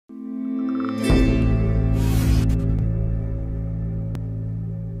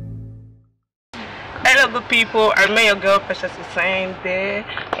good people? I met your girl Precious Sign there.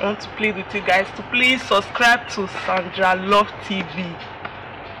 I want to plead with you guys to please subscribe to Sandra Love TV.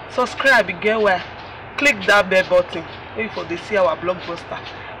 Subscribe, get where? Click that bell button if they see our blockbuster.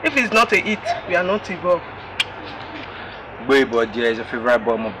 If it's not a hit, we are not involved. Boy, but there is a favorite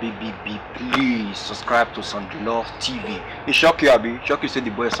bomb of BBB. Please subscribe to Sandra Love TV. It shock you, Abby. Shock you, say the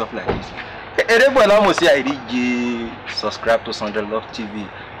boy stuff like this. Everybody almost say I did subscribe to Sandra Love TV.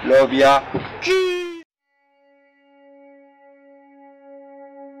 Love ya.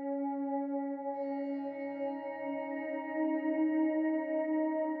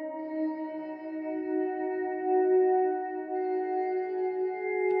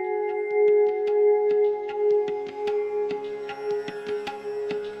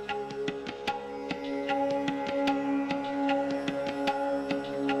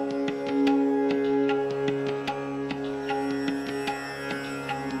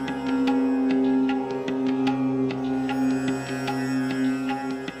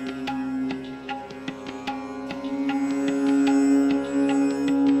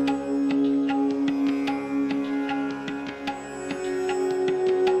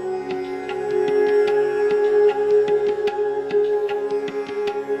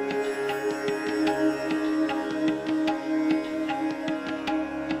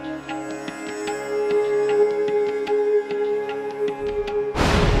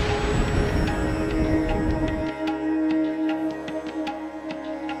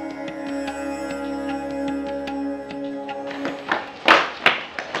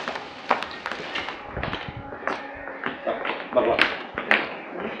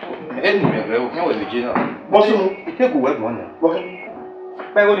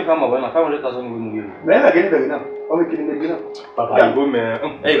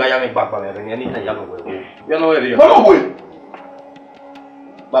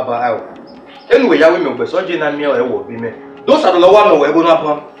 Anyway, ya we me so je na mi o e wo bi me. Those are the one we go na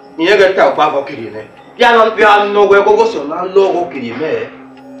pon. Iye get ta pa ko kiri ne. Ya no we go so na lo go kiri me.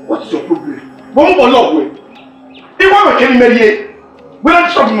 What is your problem? Bombo no we. E wa me kiri me die. We na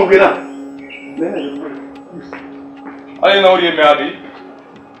stop mo gena. Ayi na o die me abi.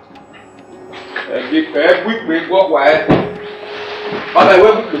 E quick me go kwa e. Baba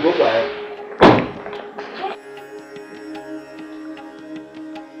we quick go kwa e.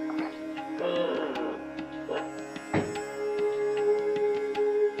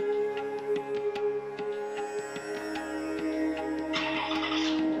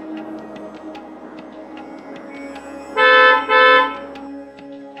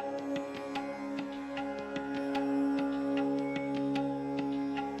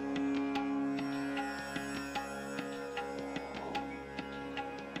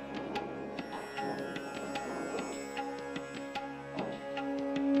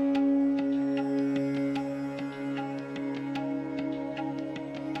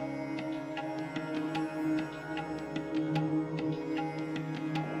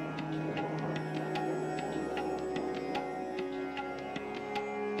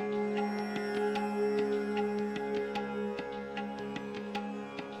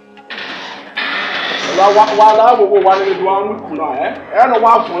 Wala wo one do one kuna eh no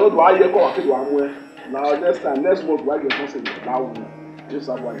wa fun do aye ko ke do anwo now next time next month we get something now just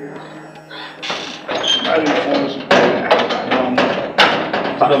that one here I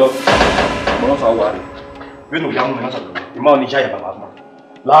Sandra mo so wa we no ya mo na Sandra ima ni jaya baba ma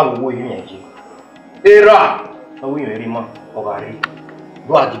la wo wo yin eje era na wo yin eri ma o ga ri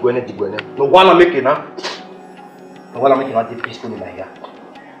do adigwene no wanna make it na the peaceful in my here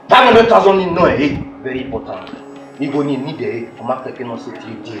 500,000 in no very important. You go need it for market cannot say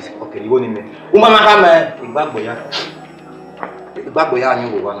 3 days. Okay, you go need me. Woman have a bag boy. The bag boy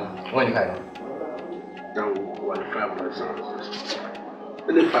and you one. When you kind of down 1,500,000.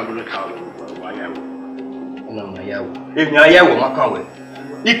 And then 500,000. Why no, if you are here, what can we?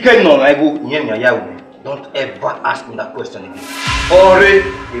 You cannot I go near me. Don't ever ask me that question again. Or if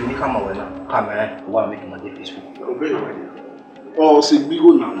you come away now, come here, want to make my day peaceful. Oh, c'est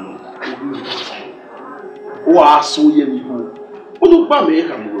bigo nan. Wa so ye mi ho. Onu ba me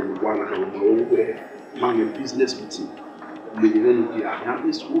ka mo wa na ka mo we man business meeting. Me ye no dia. Ya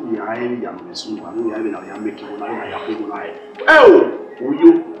is wo bi ayi ya me so wa no ya be na ya make wo na ya pe wo na.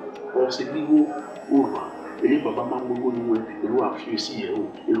 Oyo. O c'est bigo o wa. Ele baba ma mo ni we. Elu a fi si ye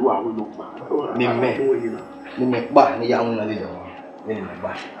o. Elu a wo no pa. Ni me ba ni ya wo na le lo. Ni me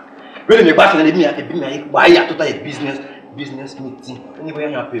ba. Really me ba na le mi ya bi me ba ya total business meeting. Anyway,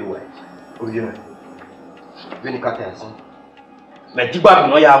 I'm happy with it. You know, when you cut it, but you got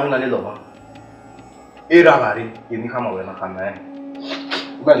no ya una little one. Era vari, you come away na camera.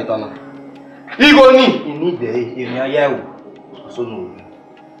 Well, it on. Igoni, ini de, ini ayahu. So no.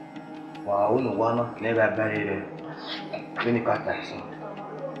 Wow, no one never buried. When you cut that song,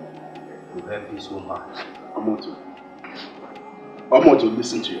 you have this woman. I want to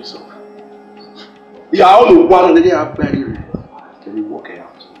listen to yourself. Yeah, I don't know one day I buried. Can you walk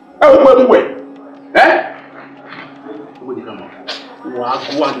out? Oh, by the way, eh? What did you know? Walk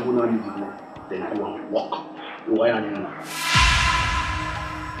one, you don't need to know. Then go and walk. Why are you not?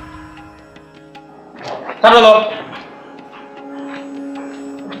 Sandra,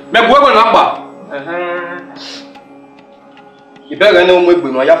 me go na gba. You better know me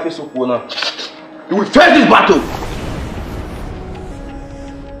gbe no ya face opo na. You will face this battle.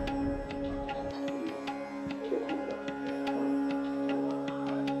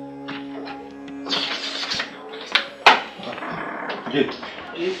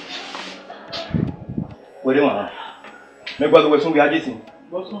 Where do you want? Me go the way some we are getting.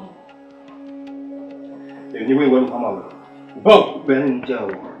 Anyway, when come out. Both Benin jail.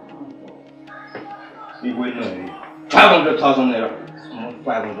 We win 500,000 naira.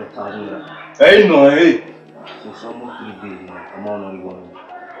 500,000 naira. Hey, no, hey. It's almost 3 days now. I'm on going.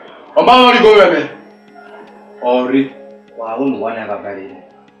 I'm on going, Ori. Well, one ever buried.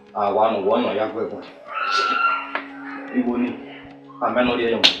 I want one or your weapon. You will need. I'm not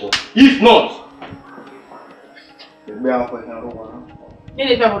young. If not, we are going to go. You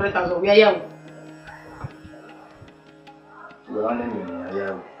need 500,000. We are young. We are not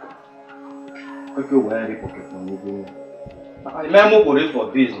young. Okay, where are pocket money? I remember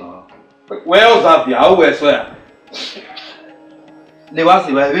for this now. Where else have you? How we swear? They was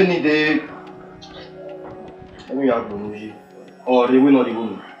if we need the. We are going or they will not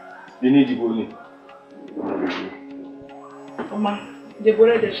go. They need to go. Mama, they go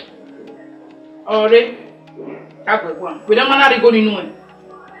ready. Or they. We don't want to go in one.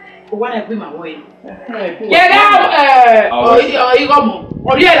 One I bring my way. Get out! Or you got more.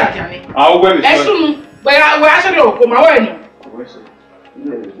 Or the other Johnny. I'll wear it. As soon as we actually go my way.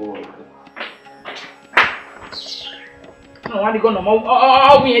 No, I want to go no more.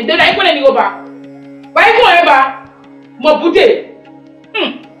 Oh, we then I couldn't go back. Why go ever? More put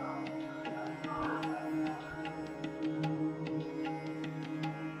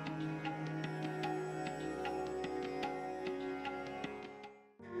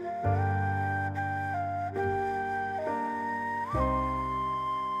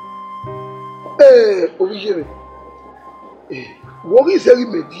Obligé. What is a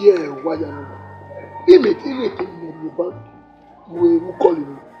media? Why he made it in the bank. We call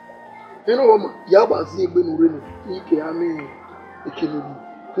him. You know, Yaba see Ben he can a Kennedy.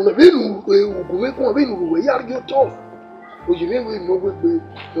 When a Ben will go in, we are get tough. But you never know what we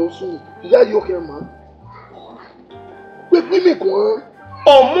do soon. Is that your man? We make one.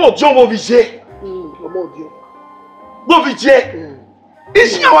 Oh, mon Dieu, Obligé. Oh, mon Dieu. Obligé.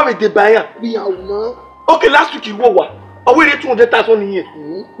 Is he our with the buyer? We are now. Okay, last week in Wawa. I waited 200,000 in here.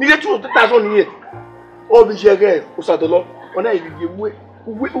 Needed 200,000 in here. All the year, Osadolor. When I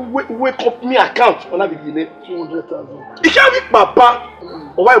wake up me account, when I begin 200,000. It can't be Papa.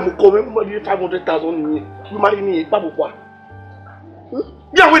 Or why we come money 500,000 in here. You marry me, Papa.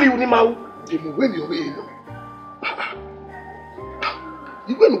 Yeah, when you need my when you way.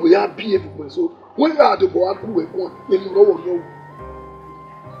 Even we are behaving so when you are the boy, we want when you know.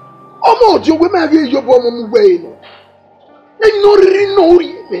 Oh, you women have your bomb away. Then you really know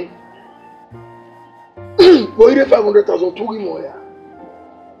it. Boy, 500,000 to him.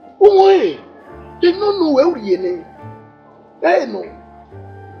 Oh, wait. They don't know where we are. Hey, no.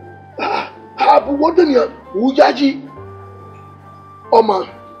 Ah, but what then you Ujaji? Oh, man.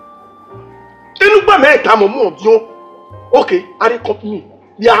 They look by me, come on, okay, I didn't copy me.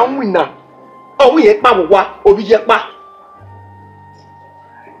 They are winner. Oh, we ain't Papa, or we get back.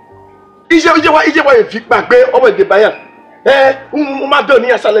 Ije wa e fi pa pe o be de bayan o ma do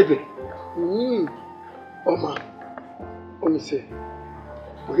ni asaleje o ma o mi se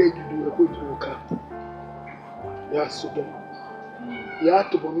o ge du e ko ju ka ya so do ya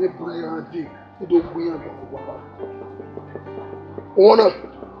to bo mi bu ya di do bu ya go wa ona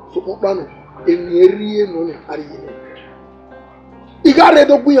so po pa no eni eri no ni ari ni igare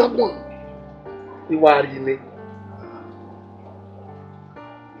do bu ya go iwa ari ni.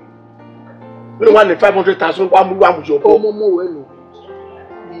 We want 500,000. One job. Oh, Momo, well,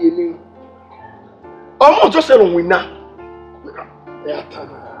 the almost just a winner.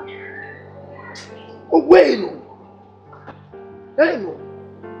 Oh, well, no.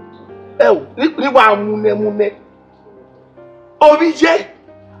 Oh, you are Mune. Oh, VJ.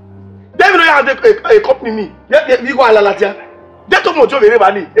 David, I have a company. You go a Lalatia. Dès tout mon Dieu verra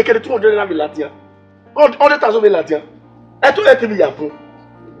Bani et que tout mon Dieu n'a vu la tienne. On est à sauver la tienne. Et tout est bien pour.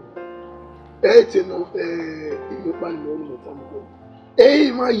 Eh tu non il me parle de temps.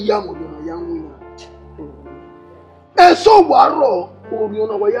 Eh ma yamo de yamu. Eh so waro o bi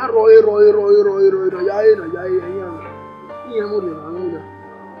ona wa ya ro ya ya mo de na nuna.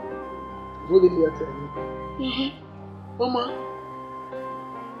 Zo de ya tani. Mama.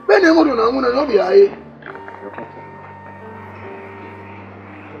 Bene mo de na nuna no bi aye.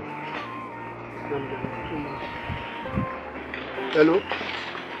 Hello?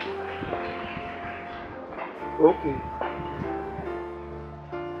 Okay.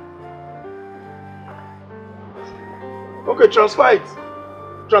 Okay, transfer it.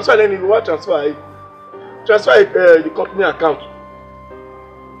 Transfer then if you want transfer it. Transfer it the company account.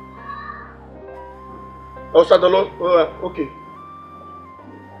 Osadolor, okay.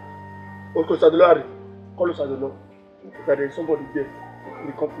 Okay, Osadolor, call Osadolor. That there is somebody there in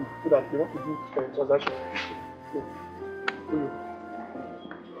the company so that they want to do transaction.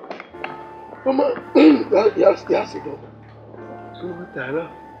 Mama, yes, a dog.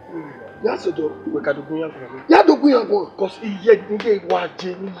 Yes, a dog. We can do it. Yeah, do it. Because he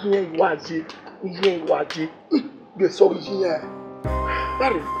watching. The song is here.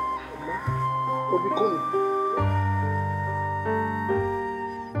 That is. What we call it?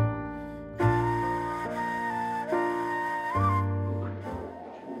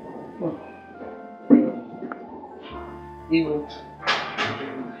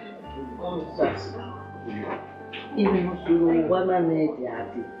 Even to women need the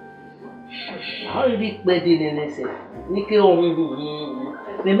idea. How do you play the Nicky on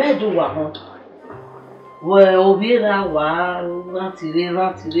the medal one? Well, we are one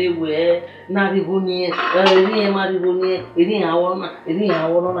today, where Naribuni, Maribuni, any hour,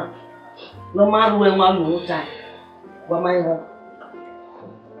 no matter when one more time. What my home?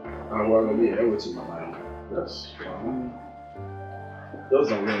 I want to be able to my mind. Yes. Those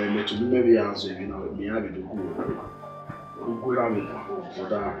are very much maybe answer you know me have to go around it but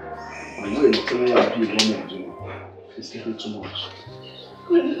the way you tell me how people it's getting too much.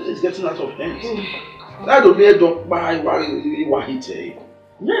 It's getting out of hands. That will be don't buy what he say.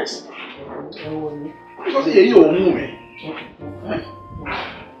 Yes. Because you move.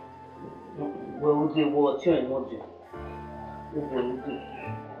 Well, they watch you and what you.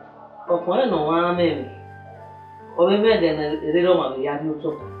 Ọkùnrin náà wọ́n á mẹ́rin ọbẹ̀ mẹ́rin ẹ̀rẹ́ lọ́wọ́ àwọn ìyá ló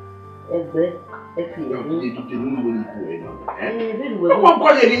tọ́ ẹgbẹ́ ẹ̀fì ẹ̀mí. Ọmọ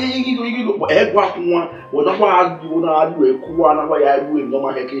kọ́ lè ní yíyí ló pọ̀ ẹ̀gbọ́n fún wọn wọ́n náà wọ́n á dùn ẹ̀kú wọn náà wọ́n yà á dùn ẹ̀mí náà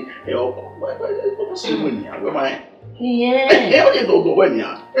máa kẹ́kẹ́ ẹ̀ ọkọ̀ ọ̀pọ̀ sí ìwé ènìyàn wọ́n máa ẹ̀ ẹ̀ ó lè dọ̀dọ̀ wọ́n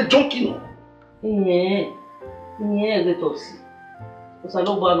ènìyàn ẹ̀ jọ́kì náà. Ìyẹn ẹ̀gbẹ́ tọ̀ sí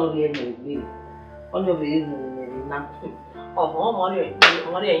ọ̀sàlọ́gbọ́n àná rí ẹ̀yìn ìgbé ọ̀nà ọ̀bẹ̀ yẹn ní ẹ̀yìn náà. Ọmọdé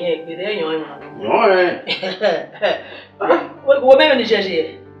ẹ̀yìn ìgbèrè ẹ̀yàn wo mẹ́rin ní ṣẹ̀ṣẹ̀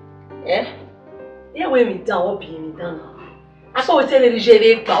ẹ̀ ìyẹ̀wò èmi dán àwọn obì mi dán náà aṣọ òtí ẹni ṣe lè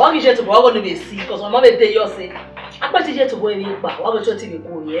gbà wọ́n kì í ṣe tòbọ̀ ọgọ́ níbi èsì kọ̀sán ọmọ bẹ́ẹ̀ dé yọ̀ sí apẹ́ ti ṣe tòbọ̀ ẹni gbà wọ́n bẹ́ẹ̀ tó ti lè kó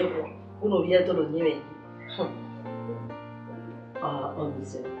òye ẹ̀wọ̀ kúnà òbí ẹ̀ tó lò nílẹ̀ yìí.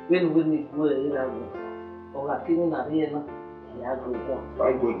 Ọ̀nìṣẹ́ wẹ́nuwẹ́nu ìgbó ẹ̀ yíra wọ̀ ọ̀gá kí ní nàbí ẹ̀ náà.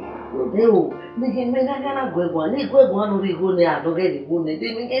 Ewo, nigana gwegwa, ni gwegwa no rigo ne adoge rigo ne, de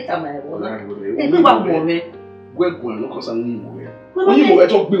mi eta ma ewo na. E bi ba mo me. Gwegwa no kosa ni mo we. Oni mo we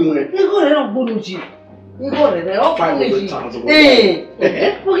to gbe mu ne. Igo re no gbonu ji. Igo re o fa ni ji.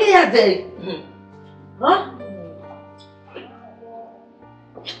 Mo ke ya de. Ha?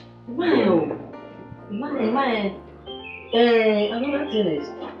 Mai. Another thing is,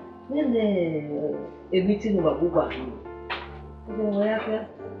 a meeting of Abuba.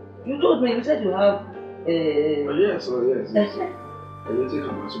 You told me, you said you have yes. Everything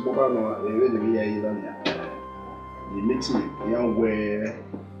comes to Bobano, the meeting, young where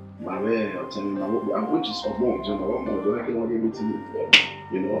my way or telling my which is of more, meeting,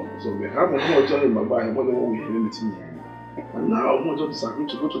 you know. So we have more telling my wife what we have meeting. And now I'm not just agreeing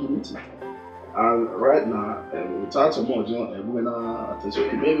to go to the meeting. And right now, we start some more, and we're not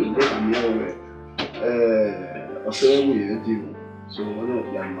attention. Maybe we can be a certain way. So one of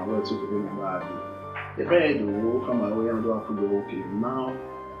them, my words to remember. The bed will come away and do after the okay. Now,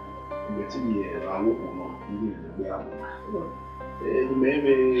 the year I walk on, we are.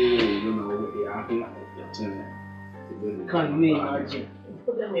 Maybe you know, I think can you imagine?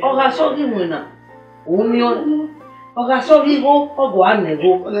 Oh, I saw him winner. Only on. Oh, I saw him go or go and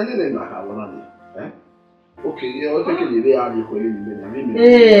go. And then they not have one. Okay, you're taking the idea for you.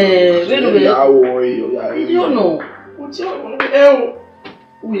 You know. What's your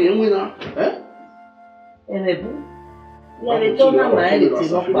we winner? Yeah, they don't know my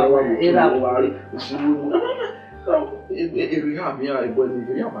editing. No problem.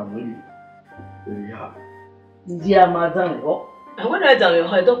 Dear madam, and when I tell you,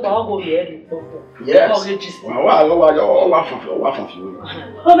 I don't know here. Yes.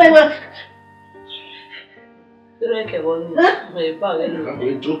 Oh my God.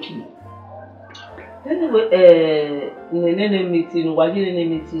 I'm joking. Anyway, nene meeting, why you nene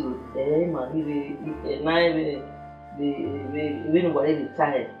meeting? Man, the why they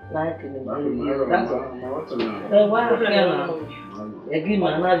tired. Like in the that's all. Why again,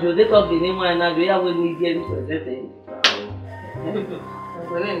 man, I do. They talk the name and I do. I will need them to present it.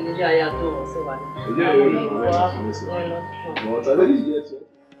 Well, then, I do so much.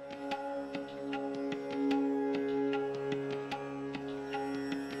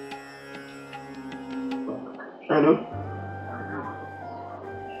 Hello?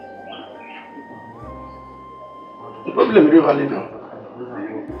 The problem is valid now.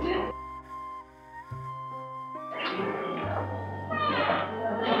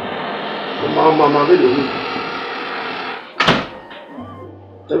 Mama,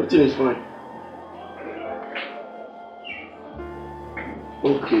 everything is fine.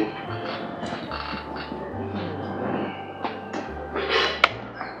 Okay.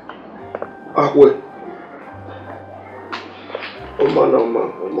 Well. Oh man,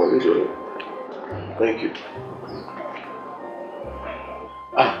 thank you.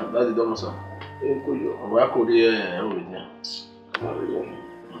 That's the dumb sir. Where could you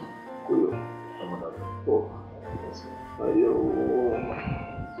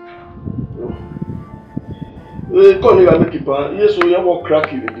Come here, make it pan. Yes, so you have a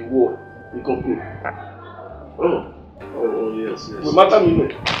crack in the wall. You complete. Oh, yes. No matter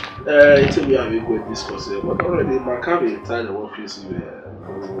me. It's a way we go discuss it, but already my car is tired of what face you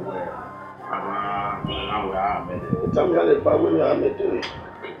Tell me how the power when you are made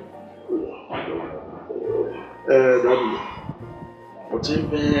Daddy,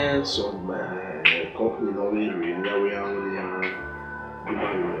 whatever some company normally really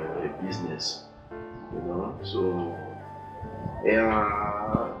a business, you know, so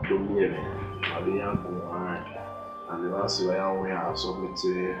and the last year we have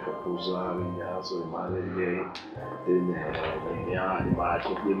submitted proposal, we have so managed then the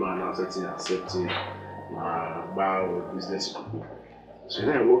company man accepting about business. So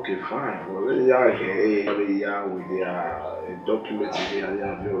then okay, fine. Well, with their document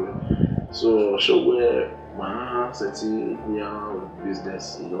here, so show where my setting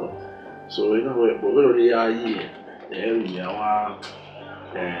business, you know. So you know, but we already are here. Then we are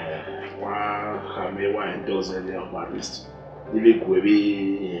one dozen of at least.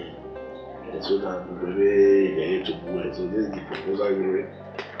 So that we to boy. So this is the proposal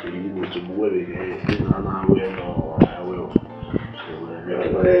we need to boy again. We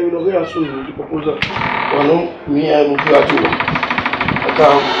don't get soon the proposal. Well, me I will do it. I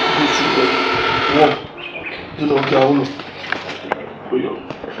can't do no go. You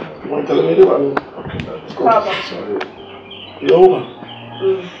want to tell me about it? Okay, sorry. You over?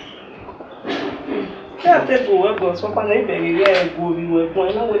 Yeah, people work on some kind of very go we work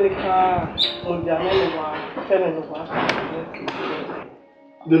on. Now when the car on the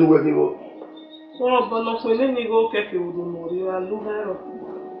Don't work anymore. So, but no, when they go get you, don't know. You are looking.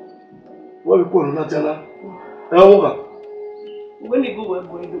 What we call Natala? Over. When they go work,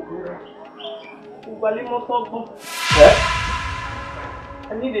 going to go.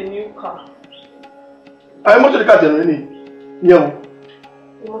 I need a new car. I want to the car, Jenny. Yeah.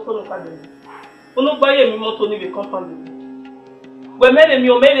 You must look at them. You know, buy a motor in the company. When men and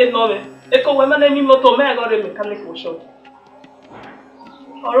you made it know it. Echo women and me motor, may I got a mechanical shop.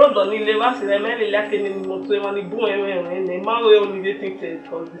 Or don't you live as in a man lacking in motor when you go away and the man will only get it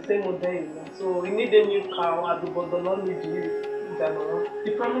because the same model. So we need a new car at the bottom, not need you.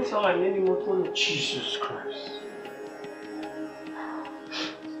 You promise someone any motor. Jesus Christ.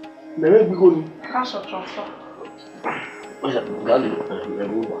 Let me go. Cash or transfer? I'm going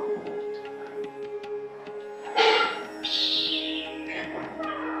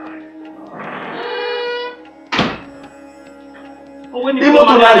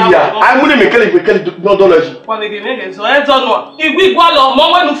to make it no dollars. When they make it, so I don't know. If we go along,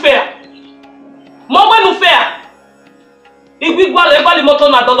 more when fair. If we go along, the motor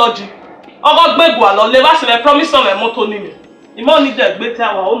nadology. I got big one. Or never see a promise on a motor name. The money that better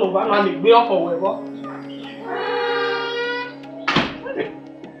our own over and be off or whatever.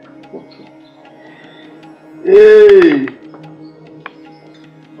 Hey,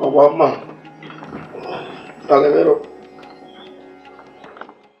 oh man, Talemero.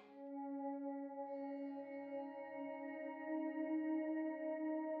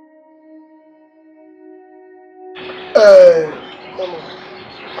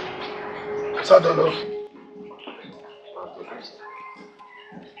 Osadolor.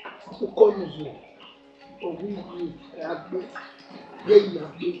 O cônjuge, o vivo, é a B, e a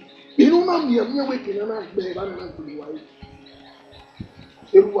B. E não é minha vez que não é bem, vai não é tudo aí.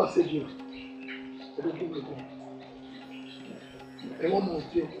 Eu vou aceder. Eu vou comer. Eu vou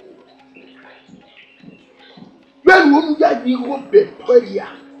montar. Bẹ́ẹ̀ni wọ́n mú jáde ìwọ bẹ̀ pẹ́ẹ́lí à.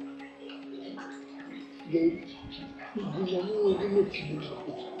 Ìgbìmọ̀ ní orí ló ti lè sọ.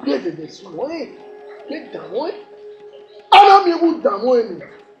 Bí ẹ̀dẹ̀dẹ̀ sí wọ́n ẹ̀ lè dàwọ́ ẹ̀. Ọ̀nà mi wù dàwọ́ ẹ̀ nì.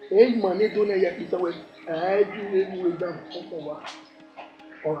 Èyí mà ní tó náà yẹ kí sọ́wọ́ ẹ̀ ẹ̀ẹ́dì ewu ẹ̀dá ọ̀pọ̀ wa.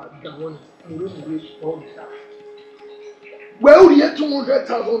 Ọ̀rọ̀ àdàwọ̀ ni múremúre ọ̀rọ̀ ìta. Wẹ́ẹ́ rí ẹ̀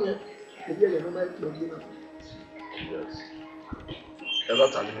 200,000 ẹ̀. Ẹ̀bí ẹ̀yẹ̀ náà máa ń pè é náà. Ẹ bá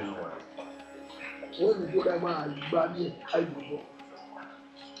tàbí nínú wa. Wọ́n ní kó dá máa gbá ní àìgbọ̀gbọ̀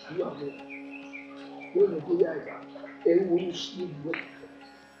ní àwọn wọ́n ní kó yá ìgbà ẹ̀rù wọn ní sí ìgbọ̀.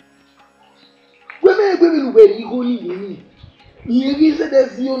 Gbẹ́mí lùgbẹ̀ yìí kó ní ìyẹn ní ìyẹn kí sẹ́dẹ̀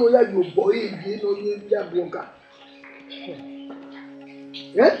sí ọ̀nà yá yóò bọ̀ èyí ní ọ̀nà yá bọ̀ọ̀kà.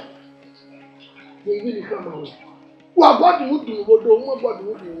 Ẹ́ yẹ ní ká máa wọ̀. Wà gbọ́dọ̀ ó dùn wọ́dọ̀ wọ́n gbọ́dọ̀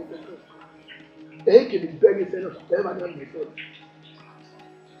ó dùn wọ́dọ̀. Èyí kìí bẹ́ẹ̀ ní sẹ́nà ẹ̀ máa dá mi sọ́ọ̀.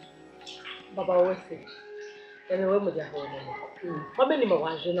 Baba wese. Ene we mo jaho ne. Mo be ni mo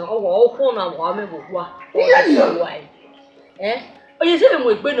wa je na owo o fun na wa me bokwa. Oye se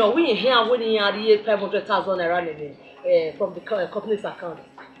mo gbe na we hin awo ni yan ri 500,000 naira ne from the company's account.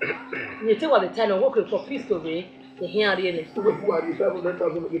 You take what the time work for peace to be the hin ri ne. We go at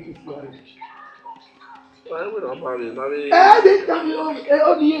 500,000 get it for. Why we not marry? This time all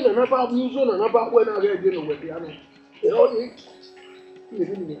the year na ba mu so na ba when na get no we dey na. All the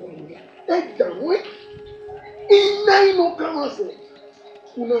Exactly. Iná inú kama se.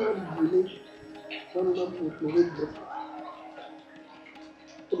 Kuna àdìgbò wọn náà mú ìpínlẹ̀ ìgbẹ́.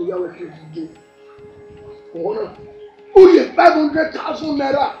 Olùyàwó ẹ̀kẹ́ ìdíje. Wọ́n náà. Ó yẹ 500,000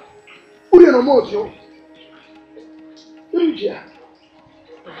 naira. Ó yẹ nà mọ́ ọ̀tí ọ́. Ìjìyà.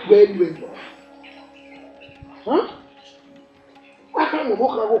 Bẹ́ẹ̀ni bẹ́ẹ̀ni. Aka mọ̀ mọ́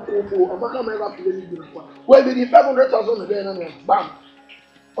ká wọ́n kó fún ọ. Àmọ́ ká máa ń bá pilẹ̀ ní ìgbìmọ̀ pa. Wọ́n ebi ní 500,000 naira náà bam.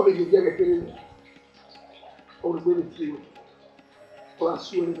 Ọbẹ̀ jẹjẹ kẹkẹrẹ ni olùgbèrè tí o ọ̀rọ̀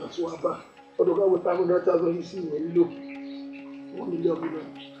àṣùwọ̀n ní àṣùwọ̀n àbá ọdún káwọ́ 500,000 yìí sí ìwọ̀n nílò 1 million naira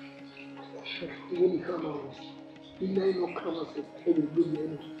ìwé nìkan máa wọ̀ iná iná kan máa sọ ẹgbẹ̀ gbòmí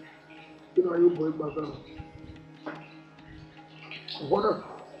ẹni nínú ayé bọ̀ ẹgbà bá wọn náà.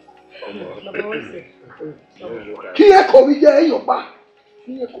 Kí ẹ kọ̀ mí jẹ́ ẹ̀yàn pa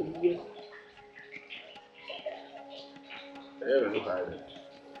kí ẹ kọ̀ mí jẹ́.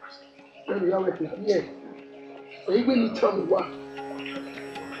 Ẹnu yà wẹ̀ tẹ̀lé ẹ̀ èyí gbé ní tàmù wá.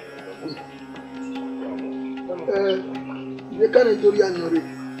 Ìdè ká nítorí àyàn rẹ̀.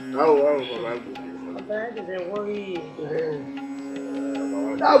 Báwo bàbá gbòdì? Bàbá ẹ̀dẹ̀ wọ́rí.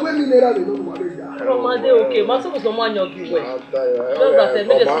 Àwọn èmi nira lè lọ́nu wà lè dá. Ọmọdé òkè, má sọ̀rọ̀ sọ máa yan bí wẹ̀. Lọ́gbà tẹ̀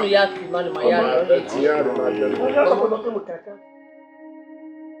méjì sínú yá sí máa ní máa yá lọ. Ọmọ ẹ̀tí yá rẹ̀ máa jẹ́ lọ.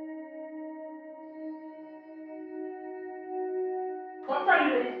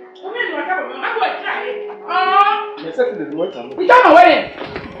 Ìjọba wẹ̀rẹ̀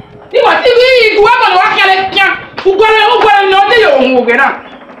nígbà tí bí ìgbà bọ̀ wá kẹlẹ̀ kíá ugbọ́n ní ọdẹ yóò hùn ògè náà.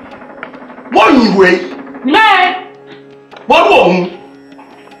 Wọ́n yìí wẹ̀. Mẹ́ẹ̀. Wọ́n bọ̀ ọ̀hún.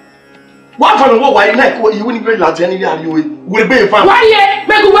 Wọ́n fọ̀nà wọ́n wáyé náà kó ìwé nígbà láti ẹni rí ariwo wẹ̀ bẹ́ẹ̀ fáwọn. Wọ́n yẹ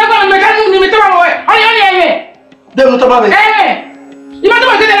gbẹ̀gù wẹ́gbọ̀n mi kẹ́kẹ́ ní mi tó bá wọ̀ ẹ̀ ọ̀yọ́ ẹ̀yẹ. Dẹ́nu tó bá mi. Ìbá tó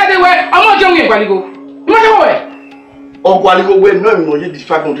bá tẹ́lẹ̀ láti wẹ̀ ọmọ ọjọ́ òun ìgbàlígo. Ìbá tó bá wẹ̀. Ọ̀gbọ̀n àlejò wẹ̀ náà mi wọ̀nyé di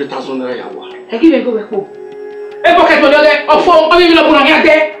 500,000 naira yà wá. Ẹ kí lè kó wẹ̀ pọ̀. Ẹ bọ̀ kẹ́tọ̀ lọ́lẹ̀ ọ̀fọ̀ ọmọ mi lọ bùnà ní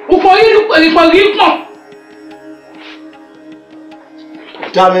adé. Òpò yìí pọ̀.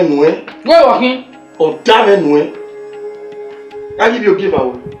 Ọ̀dá mẹ́nu ẹ́. Wọ́n wọ̀ kí. Ọ̀dá mẹ́nu ẹ́. Yáyí bí o gé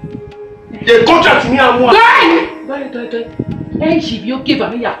bàwọ̀. The contract ní àwọn àgbẹ̀. Dọ́ẹ̀. Ẹ ń ṣì bí ó gé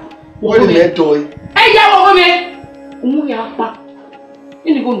bàmí yà. Wọ́n ní mẹ́tọ́ ẹ. Ẹ yà wọ̀ wọ́n mi. Òun yà pa.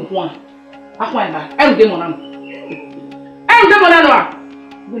 Ẹni kò nù fún wa. Akọ àyìnbá. Ẹrù dé mọ̀ náà. Ẹrù dé mọ̀ náà nù à.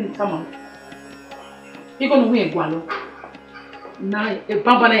 Wọ́n ní sámọ̀. Iko no we gwa lo. Na e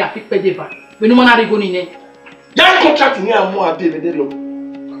bamba na ya fi pejeva. We no na rigo ni ne. Ya contract ni amu ade be de lo.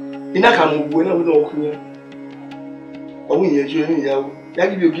 Ina ka mo bu na we no okunya. Owo yen ju ni ya wo. Ya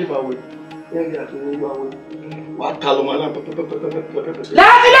give you give away. Ya ya to ni wa wo. Wa ta lo ma na pe. La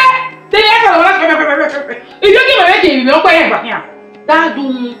sile. Te ye ka lo la pe. If you give away ke bi o pa yen gba yan. Da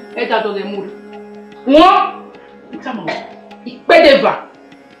dun e da do le mu. Won. Itama. Ipedeva.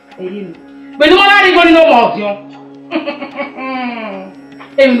 Eyi ni. But no one is no more.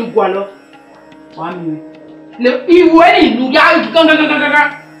 Èmi ló gbọ́ lọ. Wà mí. Le iwe ni nu ya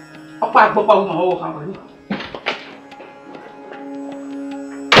gangan. Opa agbopa wo ma wo kan wa ni.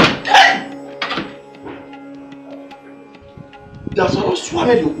 That's all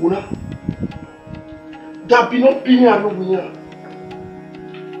swallow you una. That be not being a no.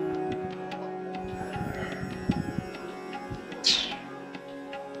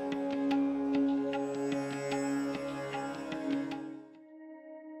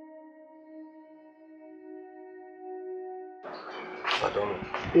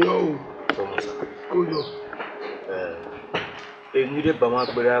 Yo, good yo. Ni de bama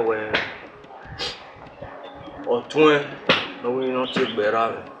gbera we otun no we no take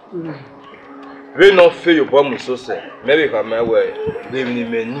gbera we no feel your bomb so say maybe come my way leave me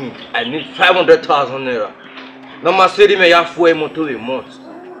menu I need 500,000 naira no ma say me ya fo e moto a month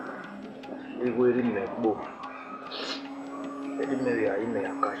e go ri me gbo e me ya ime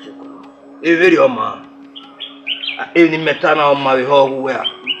ya cash ko e very o ma e ni meta na o ma we ho we a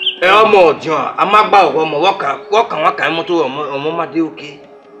e o mo jan amagba o mo waka moto o mo ma de oke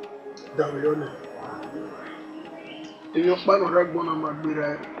dawe yo ni e yo pa no ragbo na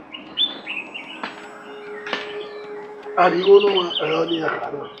magbera ari go no ma e o ni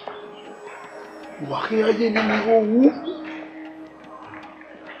akaro wa ki aje ni mi go wu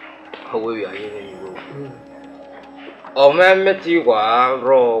awe wi aye ni go o me meti wa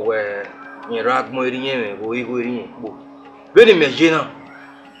ro we ni ragmo ri yen me go igo ri yen po be ni me je na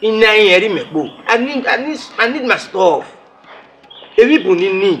ina yen ri me po I need my stuff ebi bu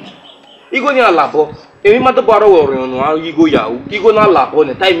ni need igo ni alabo emi ma to baro wo rin nu igo yawo igo na alabo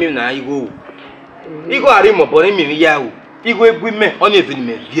ni time mi na igo igo ari mo bo ni mi yawo igo egbu me o ni efi ni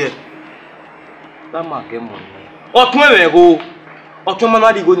me vie la ma ke mo ni otun e go otun ma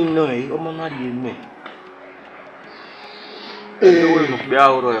na di go ni no o mo na di me we no pe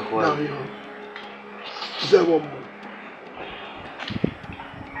awro e ko zero mo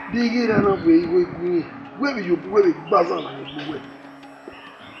digira na we igo egbu we be you we be gbazan na egbu we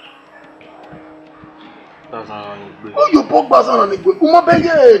oh you pok gbazan na egbu o mo be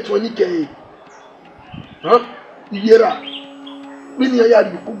ye 20k yera bini ya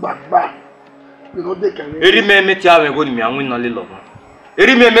di ku gbagba you know they can eri me meti awe go ni mi anwin na le lo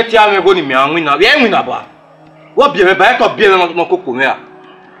eri me meti awe go ni mi anwin na ye anwin na ba wo bie me ba to bie me no koko me a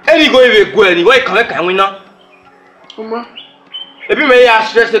eri go ewe go eri wo kan kan anwin na oma ebi me ya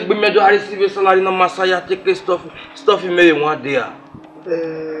stress gbe me do receive salary na masaya take stuff me one day a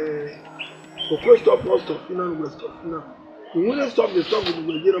for stop final we stop final we will stop the stuff we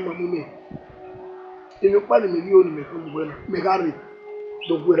go jera mamu me inu pa ni me bi o ni me kan buena me gari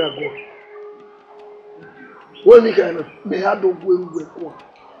do gwera go woni kana me ha do gwe ko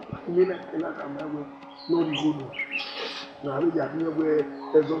ni na ka ma we no di go no na ri ja ni we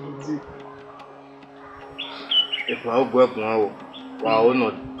ezo di e fa o gwe kun o wa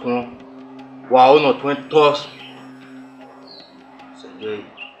o no twen toss say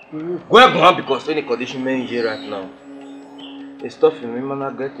gwe kun because any condition me here right now the stuff me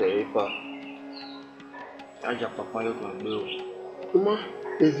man get e pa aja papa yo kan gbe o kuma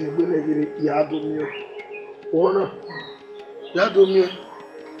ezigbo negere ya do mi o wona ya do mi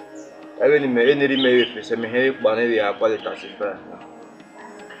ebe ni me eneri me we se me he pa na we apa le tasifa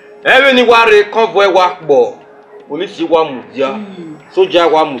ebe ni wa re convoy wa gbo police wa mudia soja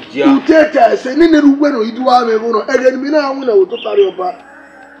wa mudia uteta se ni nerugbe no iduwa me bo no ege ni mi na anwu na wo to tari oba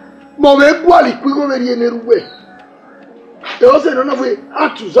mo be gwali kwigo be ri nerugbe e o se no na fe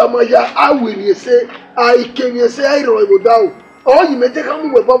atuzama ya awiri ese aikemi ese airo ego dawo o yi mete ka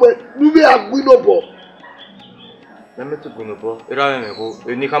mu we bobo nu be agbi no bo na me to guno bo era me go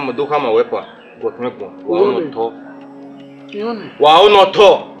eni ka mo do ka ma wepa go tun ko wa no to wa o no to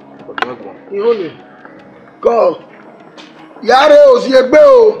go tun ko ihone go yare o si egbe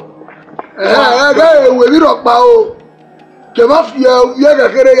o ga ewe bi ro pa o ke ma fi ye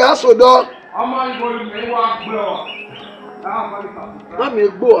kekere ya sodo Ọmọ ibo ni wa gbe o. ma mi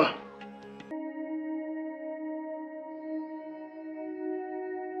gbo a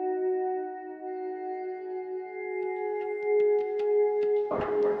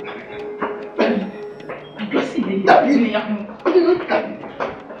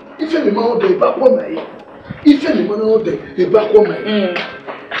ife mi ma o de ba po mai ife mi ma no de e ba ko mai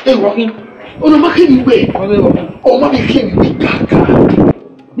e wo kin ono ma ke ni gbe o ma bi ke ni gbe kaka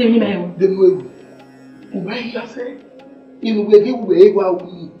De mi mai o. de no ewu o ba ya se inu gbe di we wa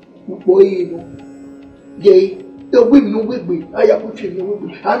wi po yi no ye e gbe mi no gbe aya ko fi mi no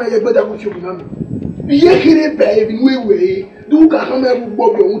gbe ana ye gbe da ko fi mi na mi ye kire be bi no ewu du ka kan me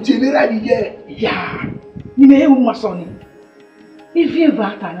gbo bi ohun ti ni ra di je Ya. Ni me o ma so ni. Ni vie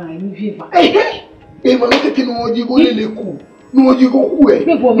va ta na, ni vie va. E ma no ke ti no ji go lele ku. No ji go ku e.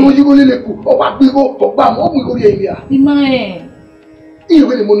 No ji go lele ku. O ba bi go to ba mo mu go ye ya. Ima e. Iye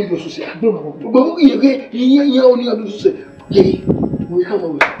we le mo ni do so se. Bo iye ke iye oni adu so se. Ye. We come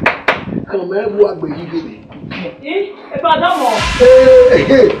away. Come ma bu agbe yi gele. E ba da mo.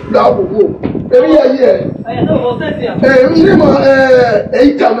 Da bo wo. Eri ye. Aya no mo se ti ya. Ni ma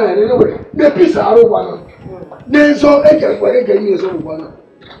e ta ma ni we. De pisa aro wa na. De so e ke kwa e ke ni so wa na.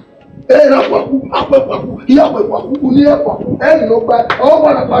 Na kwaku, akwaku, iya kwaku, ni kwaku. No ba. O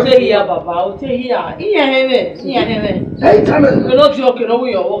wa na pa. Say here baba, o say here. Iya hewe, iya hewe. E ta ma. We no joke no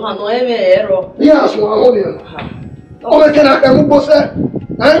we o ha no hewe ero. Iya so ahun ni. O me ke na ka mu bo se.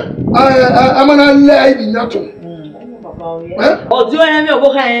 Amana le ai bi na to. Ojo hewe o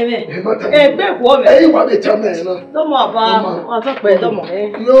bo ka hewe. Be ko be. E wa be ta ma na. Do mo baba, o so pe do mo.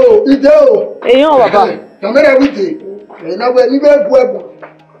 Yo, ide o. Eyan baba. Kamera wite. Na we ni be bu ebo.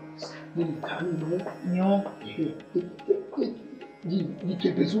 Nyo. Di ke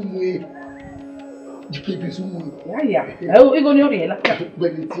bezu mu e. Di ke bezu mu. Ya. E go ni ori la.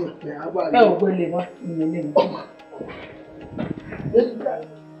 Gbele ti e aba. E o gbele mo. Ni le.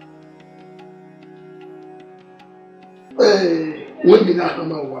 When did I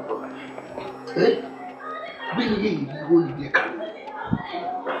come out? Bring in the whole day.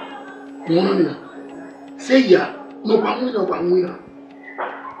 One say, ya, no one winner.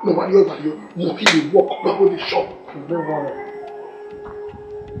 Nobody over you. Monkey will walk back the shop.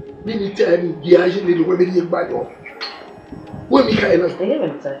 Many times, the agent did the wedding in bad off. When we can, in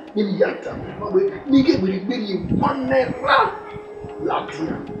Yata, Nigga will be 1 naira.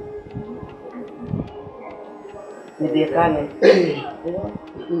 Latina. They can.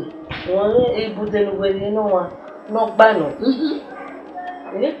 One a good and well, you know, not banner.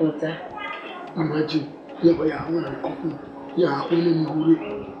 Imagine, you are one and cooking. You are only good.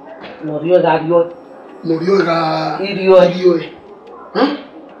 Morio that you. Morio, idiot. Huh?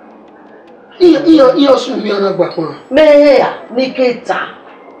 You're so young about one. Mea, Nikita.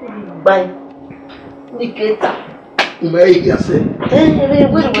 By Nikita. May I say,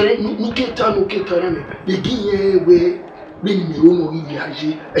 Nikita, no Kitana, the key way, being the room of Yaji,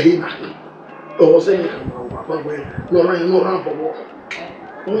 a or saying, no, no, no,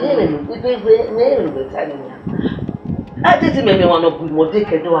 I didn't make me one of good more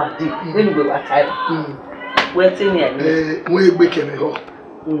take a do I did. Then we were tired. We're saying, we waken me up.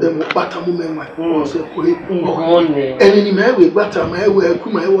 Then what a woman was a way. And any man with butter, my way,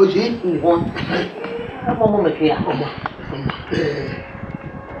 come I was in one. A moment here.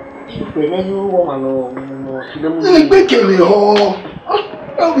 Then you woman or they waken me all.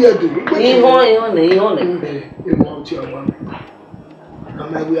 How we are doing? He only.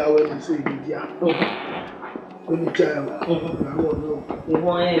 Come we are when we say, yeah. When you tell me, I won't know. You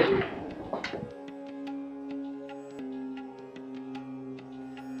want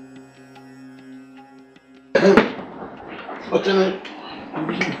But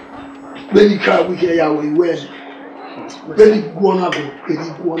when you can't, we hear your way. Where's very guanago?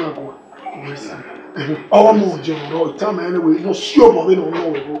 Our more general time anyway, no sure, but we don't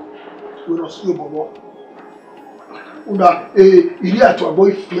know. We don't see about Iria to a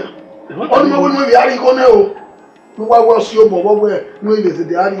boy fear. Only when we are going to know what was your bob where no is the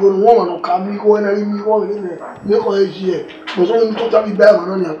Arigon woman or come go and leave me all in there. No, here was only totally bad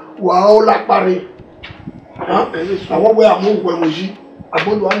on you. Wow, like Paris. I won't wear a move when we I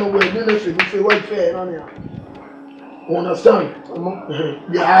want to know where Dennis is very fair on you. Understand?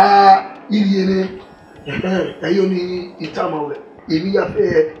 Yeah, Indian. I only eat time away. If you have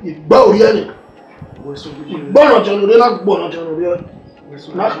a bow, Bono John, not Bono John.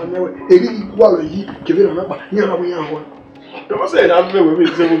 Not a quality given a number. You know, we are one. Don't say that we will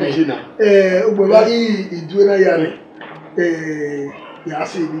say, Ubali is doing a yarn.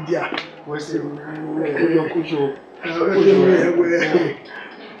 Yassi, Lydia. What's it?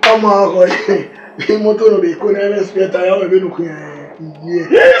 Come on, he motor of the Conan Spirit. I have been looking.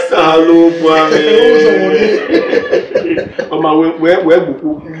 Yes, hello, on my web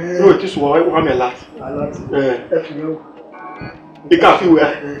book. No, it is why I'm a lot. You can't feel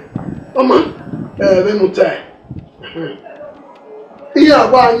where. Oh, man, then no time. Here,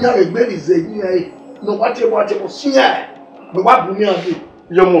 why you have a baby, say, no, whatever, see, but what do you do?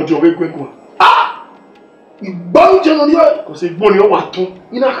 You're more job, quick one. Ah! You bound on the earth, because it's money or what to.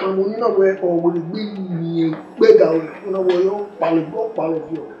 You know where or will it be me better, you know, where you're part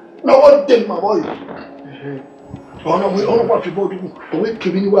of you. Now, what take my boy? Oh, no, we all what people do. Or we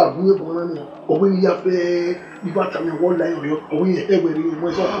keep you up, we or when you have a you got some one line or we everywhere,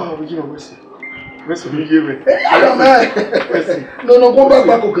 we No, go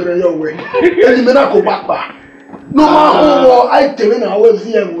back okay your way. And me na go back. No matter I tell you now we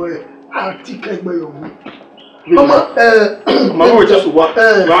see am way. I think I by your way. Mama we just walk.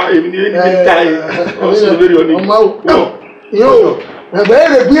 Ni die. Also very only. Mama. Yo. Na be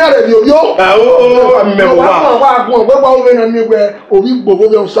bi are bi yo. Ah o me wa. Wa we na mi we obi gbogbo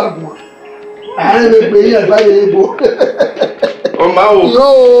be osagun. Ah le pe yin ba le bo. O ma o.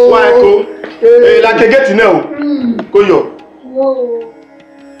 Wa ko. La kegeti na o. Ko yo. Yo.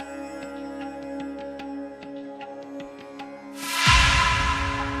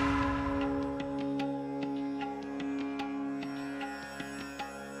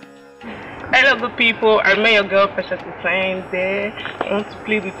 Hello good people, I met your girl Precious Design there. I want to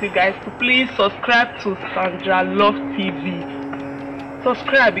plead with you guys to please subscribe to Sandra Love TV.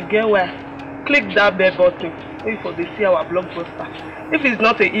 Subscribe, you get where? Click that bell button if you see our blockbuster. If it's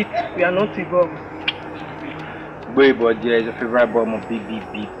not a hit, we are not involved. Boy, but there is a favorite boy, my baby.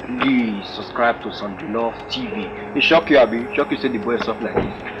 Please subscribe to Sandra Love TV. It shock you, Abby. Shock you, say the boy stuff like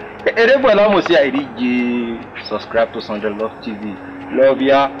this. And then when I almost say I did subscribe to Sandra Love TV. Love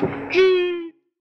ya.